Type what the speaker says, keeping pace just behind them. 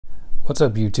What's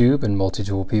up YouTube and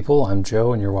multi-tool people? I'm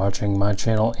Joe and you're watching my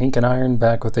channel Ink&Iron,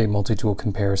 back with a multi-tool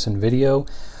comparison video.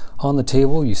 On the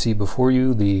table you see before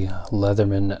you the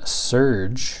Leatherman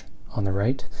Surge on the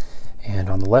right, and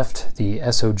on the left the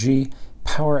SOG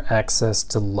Poweraccess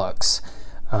Deluxe.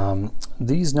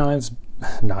 These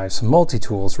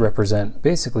multi-tools represent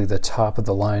basically the top of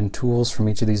the line tools from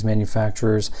each of these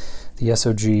manufacturers. The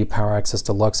SOG Poweraccess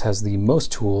Deluxe has the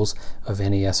most tools of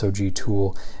any SOG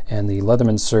tool, and the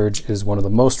Leatherman Surge is one of the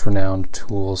most renowned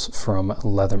tools from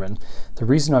Leatherman. The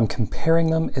reason I'm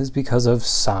comparing them is because of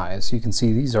size. You can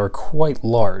see these are quite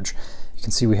large. You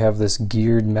can see we have this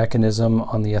geared mechanism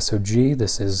on the SOG.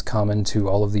 This is common to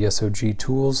all of the SOG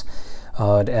tools.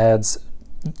 It adds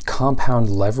compound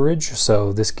leverage,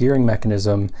 so this gearing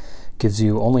mechanism gives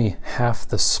you only half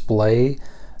the splay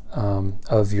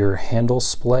of your handle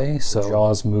splay, so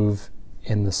jaws move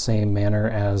in the same manner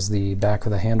as the back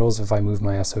of the handles. If I move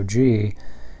my SOG,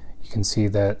 you can see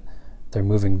that they're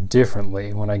moving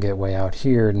differently. When I get way out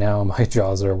here, now my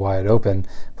jaws are wide open,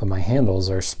 but my handles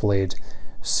are splayed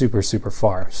super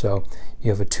far. So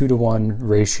you have a 2-to-1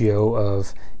 ratio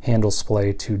of handle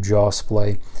splay to jaw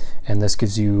splay, and this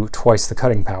gives you twice the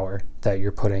cutting power that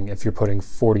you're putting. If you're putting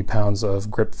 40 pounds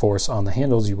of grip force on the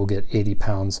handles, you will get 80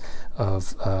 pounds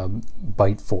of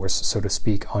bite force, so to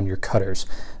speak, on your cutters.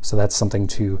 So that's something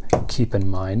to keep in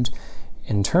mind.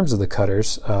 In terms of the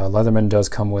cutters, Leatherman does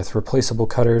come with replaceable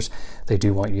cutters. They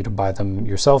do want you to buy them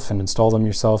yourself and install them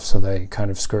yourself, so they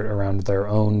kind of skirt around their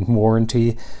own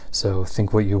warranty, so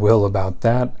think what you will about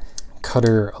that.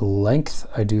 Cutter length,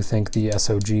 I do think the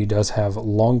SOG does have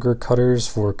longer cutters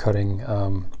for cutting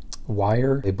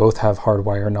wire. They both have hard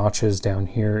wire notches down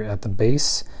here at the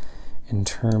base. In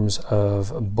terms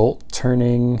of bolt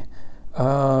turning,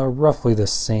 roughly the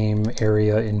same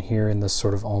area in here in this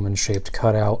sort of almond shaped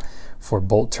cutout for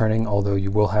bolt turning, although you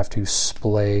will have to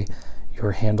splay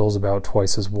your handles about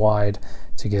twice as wide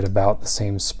to get about the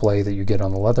same splay that you get on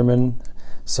the Leatherman.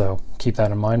 So keep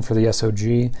that in mind for the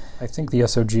SOG. I think the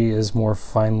SOG is more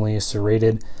finely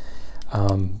serrated,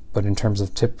 but in terms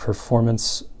of tip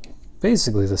performance,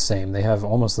 basically the same. They have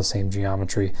almost the same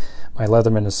geometry. My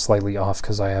Leatherman is slightly off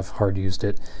because I have hard used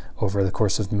it over the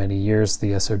course of many years.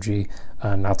 The SOG,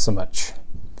 not so much.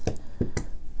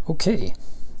 Okay,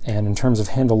 and in terms of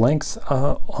handle length,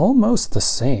 almost the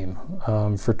same.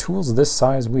 For tools this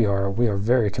size, we are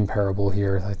very comparable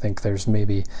here. I think there's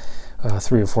maybe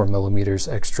 3 or 4 millimeters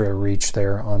extra reach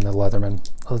there on the Leatherman.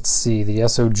 Let's see, the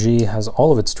SOG has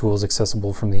all of its tools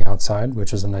accessible from the outside,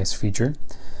 which is a nice feature.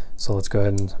 So let's go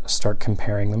ahead and start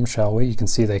comparing them, shall we? You can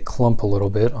see they clump a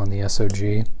little bit on the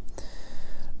SOG.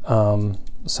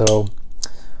 So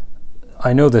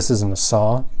I know this isn't a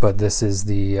saw, but this is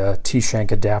the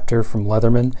T-shank adapter from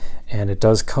Leatherman, and it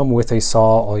does come with a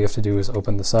saw. All you have to do is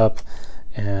open this up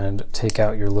and take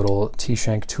out your little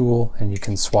T-shank tool, and you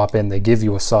can swap in. They give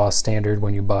you a saw standard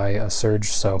when you buy a Surge,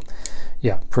 so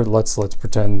yeah, let's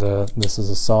pretend this is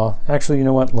a saw. Actually, you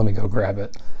know what? Let me go grab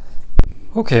it.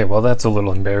 Okay, well that's a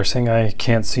little embarrassing. I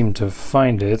can't seem to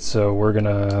find it, so we're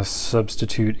gonna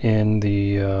substitute in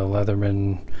the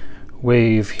Leatherman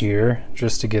Wave here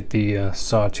just to get the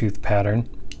sawtooth pattern,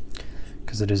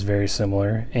 because it is very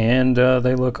similar, and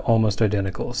they look almost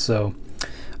identical. So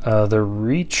the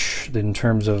reach in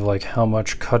terms of like how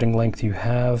much cutting length you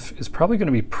have is probably going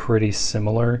to be pretty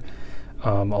similar,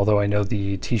 although I know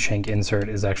the T-shank insert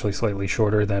is actually slightly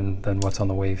shorter than what's on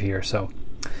the Wave here. So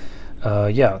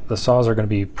yeah, the saws are going to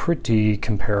be pretty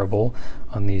comparable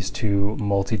on these two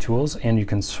multi-tools, and you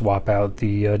can swap out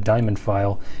the diamond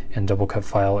file and double cut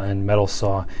file and metal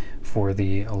saw for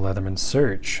the Leatherman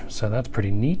Surge. So that's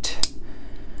pretty neat.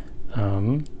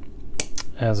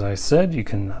 As I said, you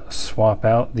can swap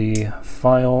out the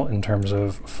file in terms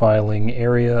of filing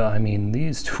area. I mean,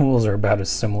 these tools are about as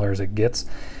similar as it gets.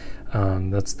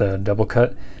 That's the double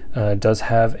cut. It does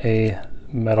have a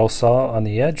metal saw on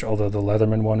the edge, although the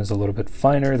Leatherman one is a little bit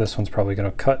finer. This one's probably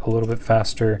going to cut a little bit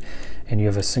faster, and you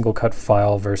have a single cut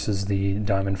file versus the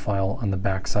diamond file on the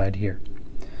back side here.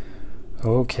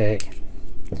 Okay.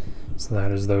 So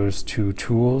that is those two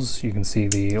tools. You can see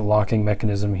the locking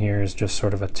mechanism here is just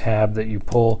sort of a tab that you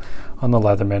pull. On the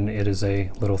Leatherman, it is a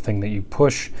little thing that you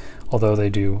push, although they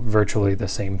do virtually the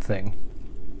same thing.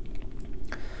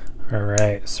 All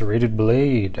right, serrated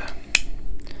blade.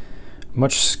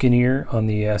 Much skinnier on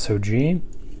the SOG.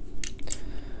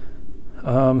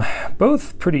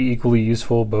 Both pretty equally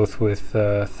useful, both with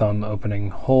thumb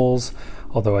opening holes,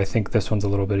 although I think this one's a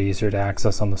little bit easier to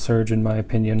access on the Surge in my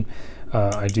opinion.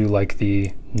 I do like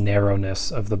the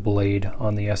narrowness of the blade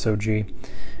on the SOG.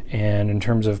 And in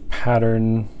terms of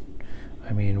pattern,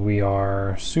 I mean, we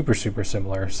are super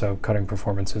similar, so cutting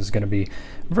performance is going to be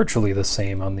virtually the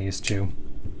same on these two.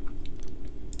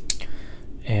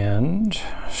 And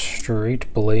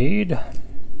straight blade,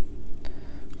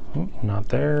 oh, not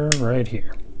there, right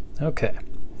here. Okay,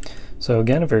 so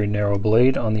again, a very narrow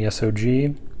blade on the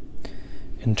SOG.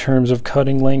 In terms of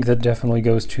cutting length, it definitely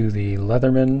goes to the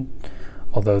Leatherman,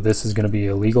 although this is going to be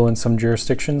illegal in some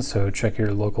jurisdictions, so check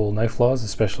your local knife laws,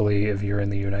 especially if you're in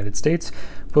the United States.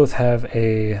 Both have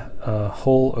a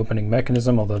hole opening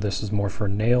mechanism, although this is more for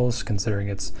nails, considering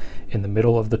it's in the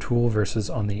middle of the tool versus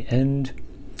on the end.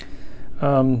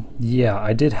 Yeah,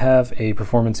 I did have a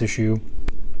performance issue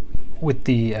with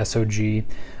the SOG.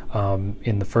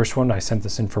 In the first one, I sent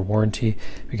this in for warranty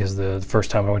because the first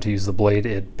time I went to use the blade,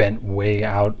 it bent way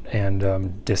out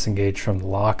and disengaged from the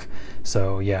lock.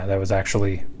 So yeah, that was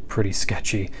actually pretty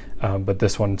sketchy. But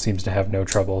this one seems to have no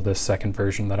trouble, this second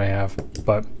version that I have.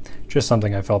 But just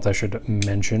something I felt I should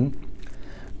mention.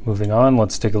 Moving on,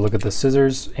 let's take a look at the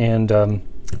scissors. And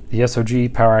the SOG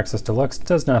Poweraccess Deluxe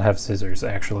does not have scissors,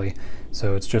 actually.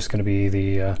 So it's just going to be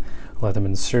the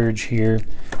Leatherman Surge here.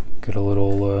 Get a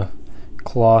little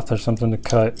cloth or something to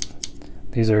cut.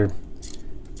 These are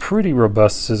pretty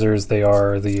robust scissors. They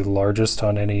are the largest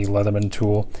on any Leatherman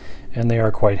tool, and they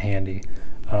are quite handy.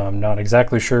 Not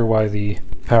exactly sure why the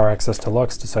Poweraccess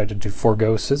Deluxe decided to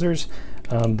forego scissors.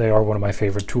 They are one of my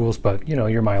favorite tools, but you know,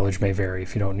 your mileage may vary.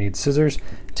 If you don't need scissors,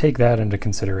 take that into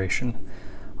consideration.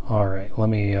 All right, let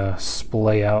me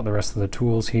splay out the rest of the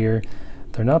tools here.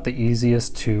 They're not the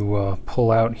easiest to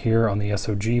pull out here on the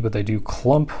SOG, but they do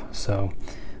clump, so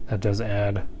that does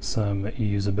add some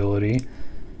usability.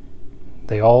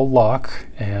 They all lock,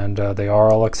 and they are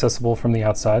all accessible from the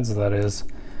outside, so that is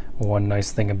one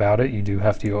nice thing about it. You do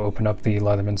have to open up the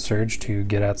Leatherman Surge to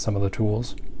get at some of the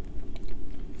tools.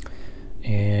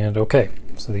 And okay,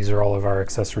 so these are all of our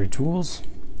accessory tools.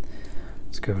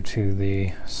 Let's go to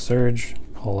the Surge,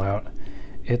 pull out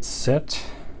its set.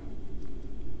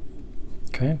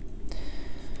 Okay.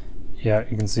 Yeah,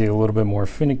 you can see a little bit more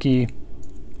finicky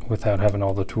without having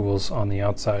all the tools on the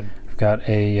outside. I've got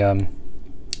a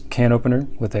can opener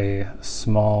with a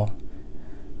small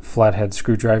flathead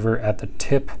screwdriver at the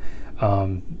tip.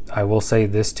 I will say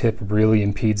this tip really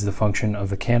impedes the function of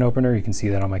the can opener. You can see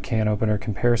that on my can opener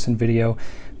comparison video.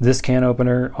 This can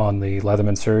opener on the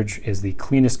Leatherman Surge is the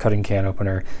cleanest cutting can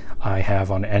opener I have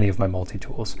on any of my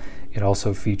multi-tools. It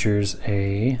also features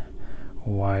a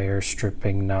wire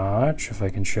stripping notch, if I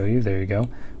can show you, there you go.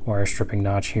 Wire stripping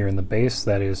notch here in the base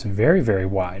that is very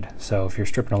wide. So if you're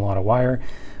stripping a lot of wire,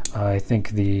 I think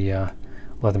the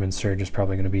Leatherman Surge is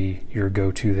probably going to be your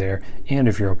go-to there, and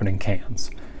if you're opening cans.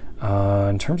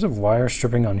 In terms of wire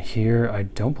stripping on here, I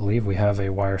don't believe we have a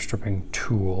wire stripping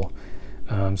tool.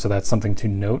 So that's something to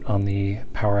note on the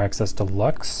Poweraccess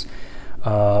Deluxe.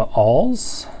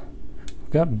 Awls.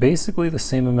 We've got basically the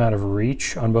same amount of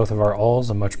reach on both of our awls,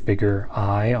 a much bigger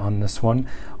eye on this one,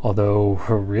 although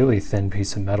a really thin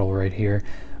piece of metal right here.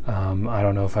 I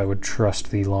don't know if I would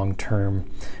trust the long-term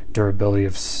durability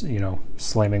of, you know,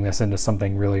 slamming this into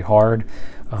something really hard,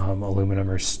 aluminum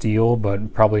or steel,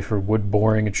 but probably for wood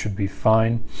boring it should be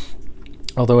fine.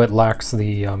 Although it lacks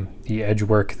the edge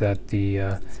work that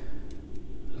the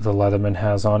Leatherman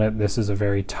has on it. This is a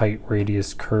very tight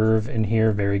radius curve in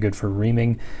here, very good for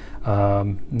reaming.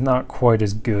 Not quite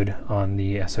as good on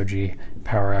the SOG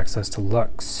Poweraccess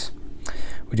Deluxe.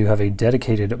 We do have a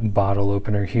dedicated bottle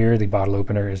opener here. The bottle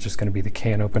opener is just going to be the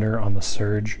can opener on the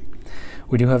Surge.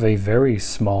 We do have a very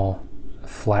small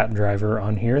flat driver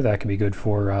on here that can be good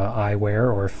for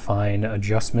eyewear or fine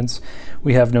adjustments.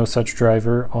 We have no such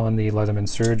driver on the Leatherman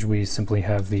Surge. We simply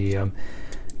have the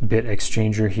bit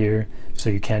exchanger here, so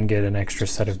you can get an extra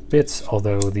set of bits,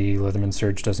 although the Leatherman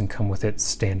Surge doesn't come with it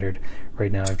standard.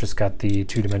 Right now I've just got the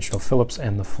two-dimensional Phillips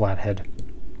and the flathead.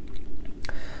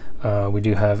 We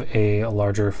do have a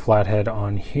larger flathead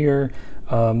on here.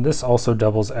 This also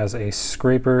doubles as a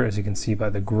scraper. As you can see by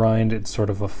the grind, it's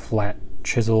sort of a flat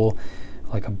chisel,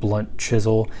 like a blunt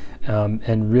chisel,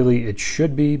 and really it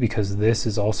should be, because this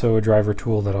is also a driver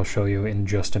tool that I'll show you in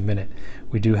just a minute.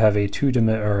 We do have a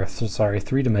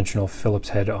three-dimensional Phillips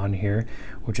head on here,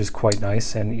 which is quite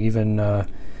nice, and even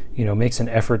you know, makes an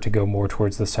effort to go more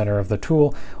towards the center of the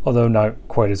tool, although not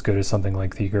quite as good as something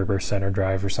like the Gerber center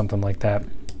drive or something like that.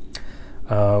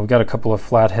 We've got a couple of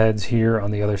flatheads here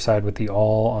on the other side with the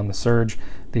awl on the Surge.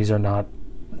 These are not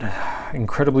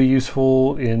incredibly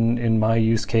useful in my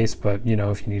use case, but you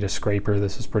know, if you need a scraper,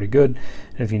 this is pretty good.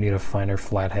 And if you need a finer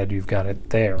flathead, you've got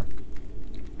it there.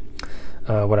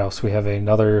 What else? We have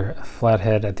another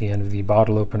flathead at the end of the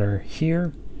bottle opener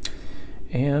here.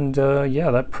 And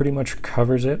yeah, that pretty much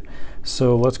covers it.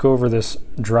 So let's go over this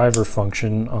driver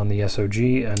function on the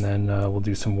SOG, and then we'll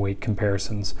do some weight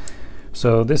comparisons.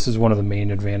 So this is one of the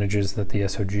main advantages that the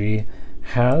SOG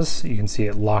has. You can see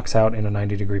it locks out in a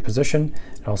 90-degree position.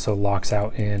 It also locks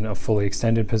out in a fully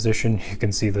extended position. You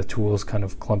can see the tools kind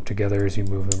of clump together as you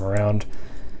move them around,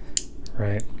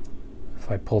 right?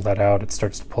 If I pull that out, it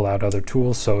starts to pull out other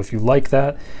tools. So if you like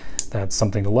that, that's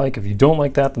something to like. If you don't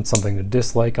like that, then something to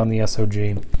dislike on the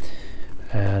SOG.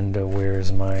 And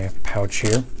where's my pouch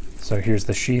here? So here's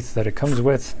the sheath that it comes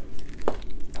with.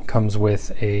 It comes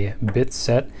with a bit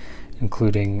set,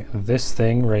 including this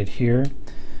thing right here,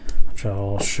 which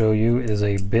I'll show you is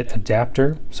a bit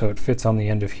adapter. So it fits on the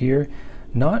end of here.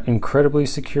 Not incredibly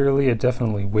securely, it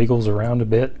definitely wiggles around a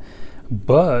bit,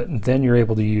 but then you're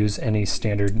able to use any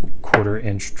standard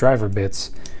 1/4-inch driver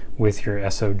bits with your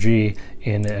SOG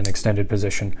in an extended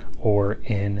position or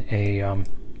in a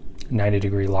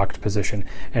 90-degree locked position.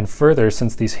 And further,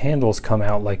 since these handles come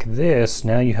out like this,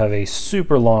 now you have a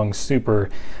super long, super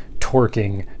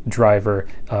torquing driver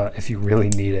if you really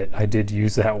need it. I did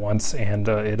use that once, and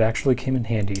it actually came in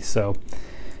handy. So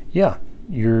yeah,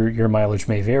 your mileage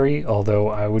may vary, although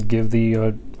I would give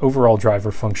the overall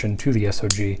driver function to the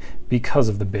SOG because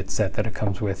of the bit set that it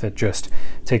comes with. It just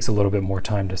takes a little bit more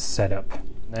time to set up.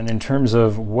 And in terms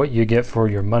of what you get for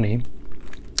your money,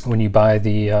 when you buy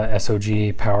the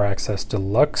SOG Poweraccess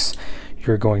Deluxe,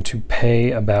 you're going to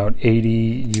pay about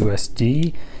 80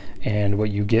 USD, and what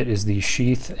you get is the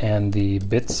sheath and the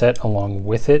bit set along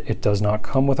with it. It does not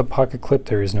come with a pocket clip.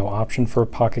 There is no option for a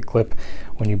pocket clip.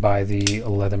 When you buy the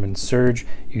Leatherman Surge,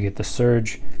 you get the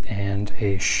Surge and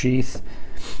a sheath,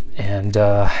 and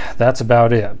that's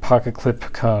about it. Pocket clip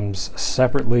comes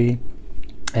separately,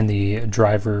 and the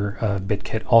driver bit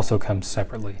kit also comes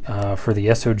separately. For the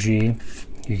SOG,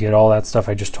 you get all that stuff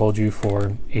I just told you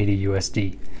for 80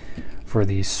 USD. For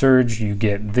the Surge, you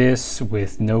get this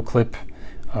with no clip,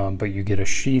 but you get a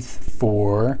sheath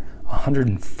for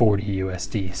 140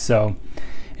 USD. So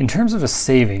in terms of a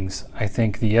savings, I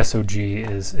think the SOG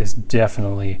is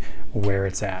definitely where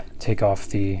it's at. Take off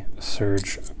the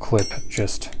Surge clip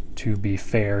just to be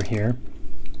fair here.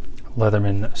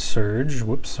 Leatherman Surge,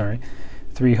 whoops, sorry.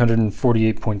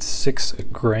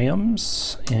 348.6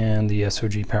 grams, and the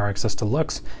SOG Poweraccess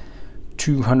Deluxe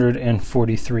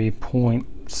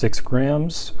 243.6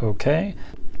 grams. Okay,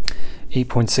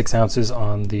 8.6 ounces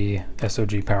on the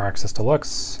SOG Poweraccess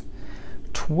Deluxe,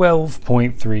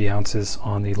 12.3 ounces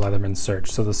on the Leatherman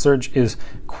Surge. So the Surge is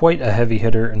quite a heavy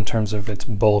hitter in terms of its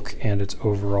bulk and its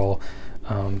overall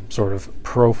sort of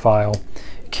profile.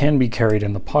 It can be carried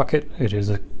in the pocket. It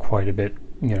is quite a bit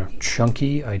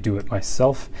chunky. I do it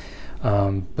myself,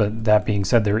 but that being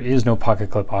said, there is no pocket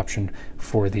clip option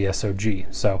for the SOG,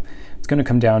 so it's going to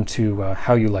come down to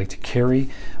how you like to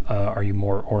carry. Are you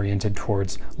more oriented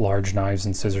towards large knives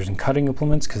and scissors and cutting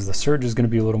implements, because the Surge is going to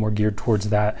be a little more geared towards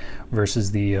that, versus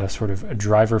the sort of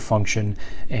driver function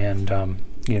and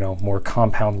more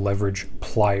compound leverage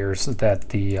pliers that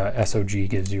the SOG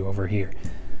gives you over here.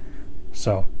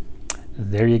 So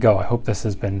there you go. I hope this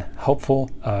has been helpful.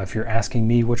 If you're asking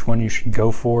me which one you should go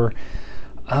for,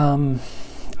 I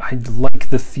like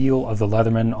the feel of the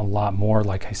Leatherman a lot more.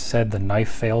 Like I said, the knife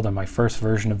failed on my first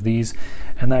version of these,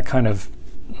 and that kind of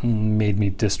made me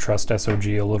distrust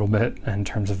SOG a little bit in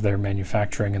terms of their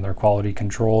manufacturing and their quality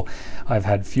control. I've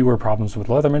had fewer problems with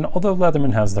Leatherman, although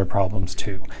Leatherman has their problems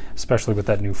too, especially with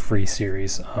that new Free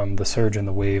series. The Surge and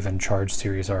the Wave and Charge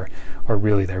series are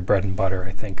really their bread and butter,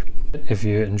 I think. If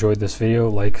you enjoyed this video,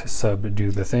 like, sub,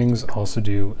 do the things. Also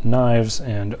do knives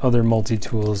and other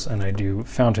multi-tools, and I do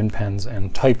fountain pens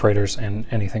and typewriters and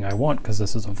anything I want, because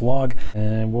this is a vlog.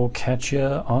 And we'll catch you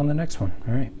on the next one.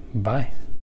 All right, bye.